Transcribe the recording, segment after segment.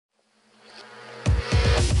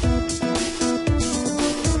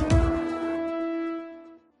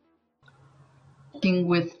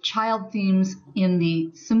with child themes in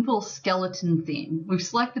the simple skeleton theme. We've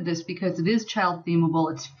selected this because it is child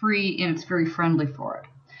themable, it's free, and it's very friendly for it.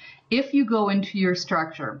 If you go into your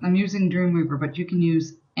structure, I'm using Dreamweaver, but you can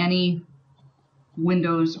use any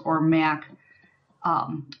Windows or Mac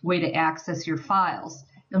way to access your files.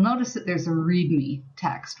 You'll notice that there's a README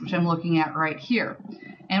text, which I'm looking at right here.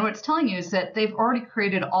 And what it's telling you is that they've already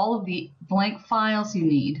created all of the blank files you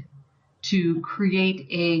need to create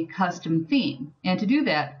a custom theme. And to do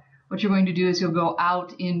that, what you're going to do is you'll go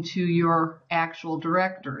out into your actual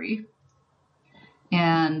directory,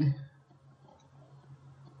 and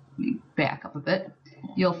let me back up a bit.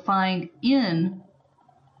 You'll find in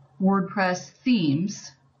WordPress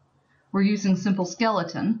themes, we're using Simple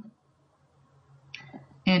Skeleton,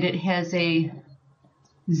 and it has a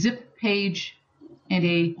zip page and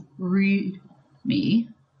a README.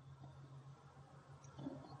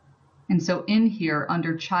 And so in here,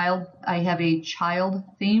 under child, I have a child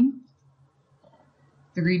theme.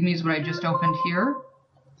 The README is what I just opened here.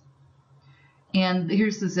 And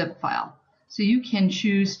here's the zip file. So you can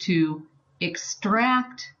choose to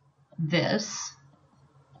extract this,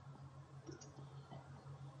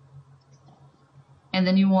 and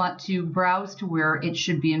then you want to browse to where it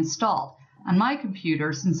should be installed. On my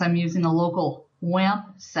computer, since I'm using a local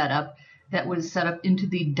WAMP setup that was set up into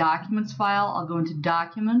the Documents file, I'll go into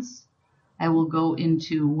Documents. I will go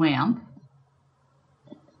into WAMP.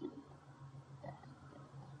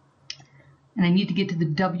 And I need to get to the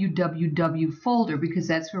www folder because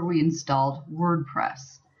that's where we installed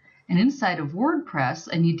WordPress. And inside of WordPress,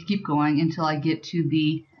 I need to keep going until I get to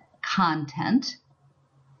the Content,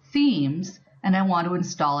 Themes, and I want to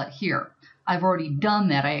install it here. I've already done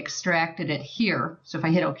that. I extracted it here. So if I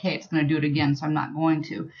hit OK, it's going to do it again, so I'm not going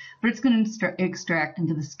to. But it's going to extract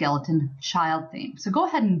into the skeleton child theme. So go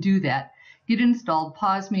ahead and do that. Get it installed.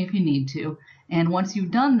 Pause me if you need to. And once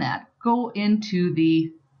you've done that, go into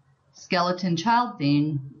the skeleton child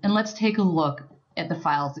theme, and let's take a look at the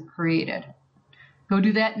files it created. Go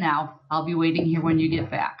do that now. I'll be waiting here when you get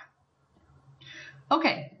back.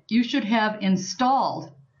 Okay, you should have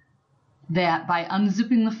installed that by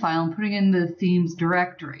unzipping the file and putting in the themes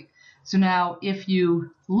directory. So now if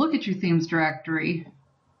you look at your themes directory,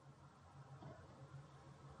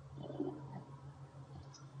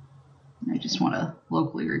 I just want to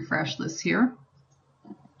locally refresh this here.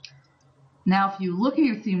 Now if you look at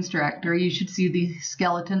your themes directory, you should see the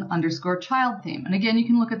skeleton_child theme. And again, you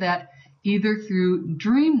can look at that either through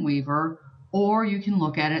Dreamweaver, or you can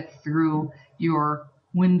look at it through your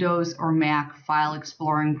Windows or Mac file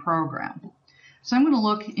exploring program. So I'm going to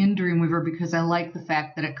look in Dreamweaver because I like the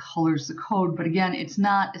fact that it colors the code, but again, it's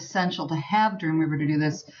not essential to have Dreamweaver to do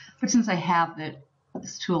this, but since I have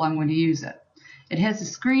this tool, I'm going to use it. It has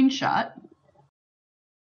a screenshot.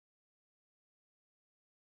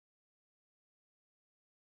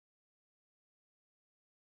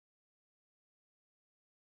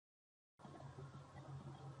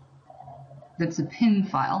 That's a pin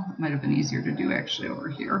file. It might have been easier to do actually over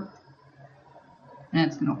here. And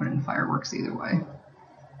it's going to open it in Fireworks either way.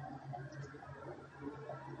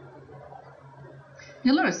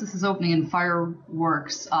 You'll notice this is opening in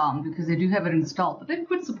Fireworks because they do have it installed, but they've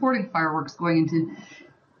quit supporting Fireworks going into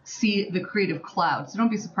see the Creative Cloud. So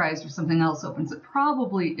don't be surprised if something else opens it.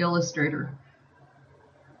 Probably Illustrator.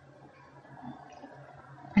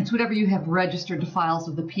 It's whatever you have registered to files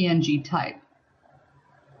of the PNG type.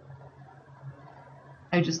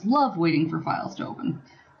 I just love waiting for files to open.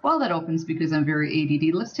 While that opens, because I'm very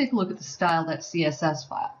ADD, let's take a look at the style.css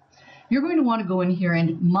file. You're going to want to go in here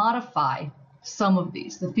and modify some of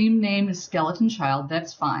these. The theme name is Skeleton Child,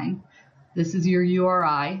 that's fine. This is your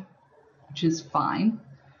URI, which is fine.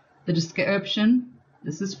 The description,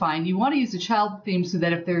 this is fine. You want to use a child theme so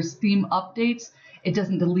that if there's theme updates, it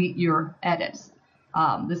doesn't delete your edits.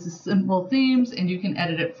 This is simple themes, and you can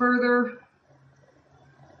edit it further.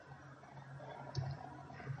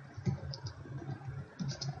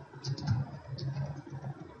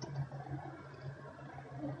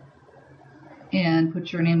 And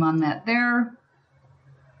put your name on that there.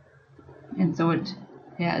 And so it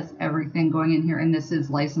has everything going in here, and this is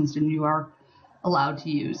licensed and you are allowed to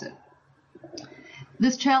use it.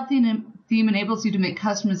 This child theme enables you to make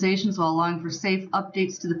customizations while allowing for safe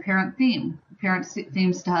updates to the parent theme. The parent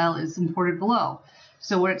theme style is imported below.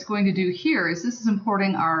 So what it's going to do here is this is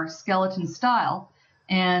importing our skeleton style,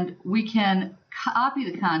 and we can copy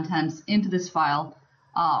the contents into this file,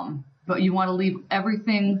 but you want to leave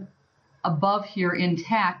everything above here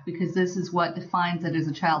intact because this is what defines it as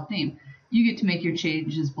a child theme. You get to make your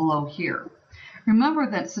changes below here. Remember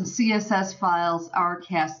that since CSS files are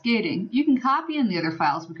cascading, you can copy in the other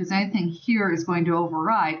files because anything here is going to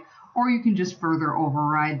override, or you can just further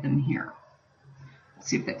override them here. Let's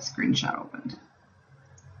see if that screenshot opened.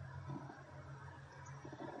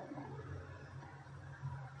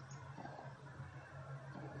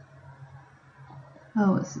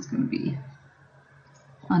 Oh, this is going to be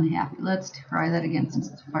unhappy. Let's try that again since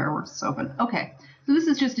the fireworks is open. Okay, so this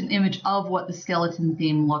is just an image of what the skeleton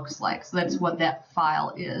theme looks like. So that's what that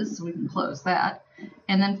file is. So we can close that.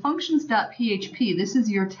 And then functions.php, this is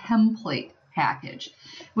your template package.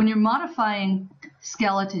 When you're modifying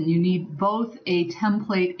skeleton, you need both a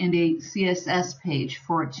template and a CSS page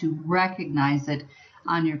for it to recognize it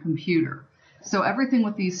on your computer. So everything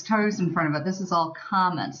with these stars in front of it, this is all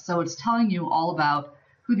comments. So it's telling you all about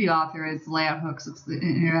who the author is, layout hooks,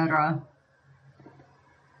 etc.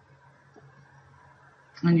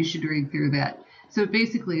 And you should read through that. So it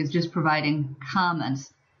basically is just providing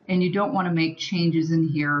comments, and you don't want to make changes in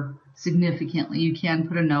here significantly. You can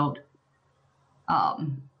put a note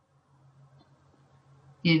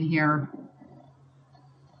in here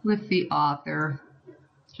with the author,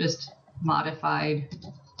 just modified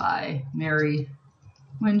by Meri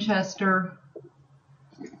Winchester,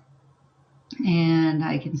 and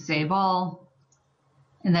I can save all,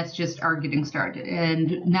 and that's just our getting started.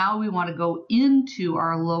 And now we want to go into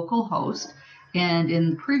our local host, and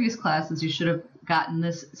in previous classes you should have gotten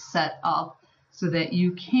this set up so that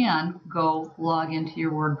you can go log into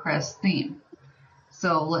your WordPress theme.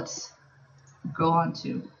 So let's go on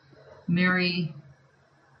to Meri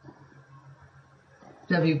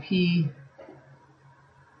wp.local,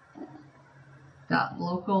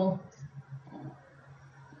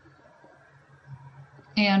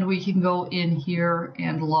 and we can go in here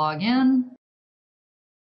and log in,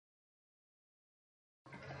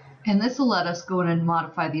 and this will let us go in and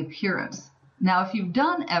modify the appearance. Now if you've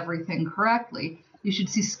done everything correctly, you should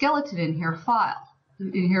see skeleton in here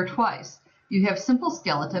twice. You have simple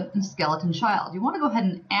skeleton and skeleton child. You want to go ahead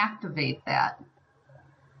and activate that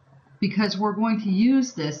because we're going to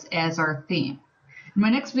use this as our theme. In my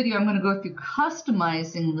next video, I'm going to go through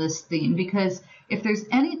customizing this theme, because if there's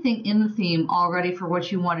anything in the theme already for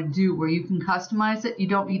what you want to do where you can customize it, you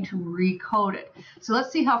don't need to recode it. So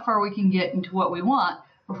let's see how far we can get into what we want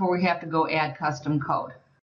before we have to go add custom code.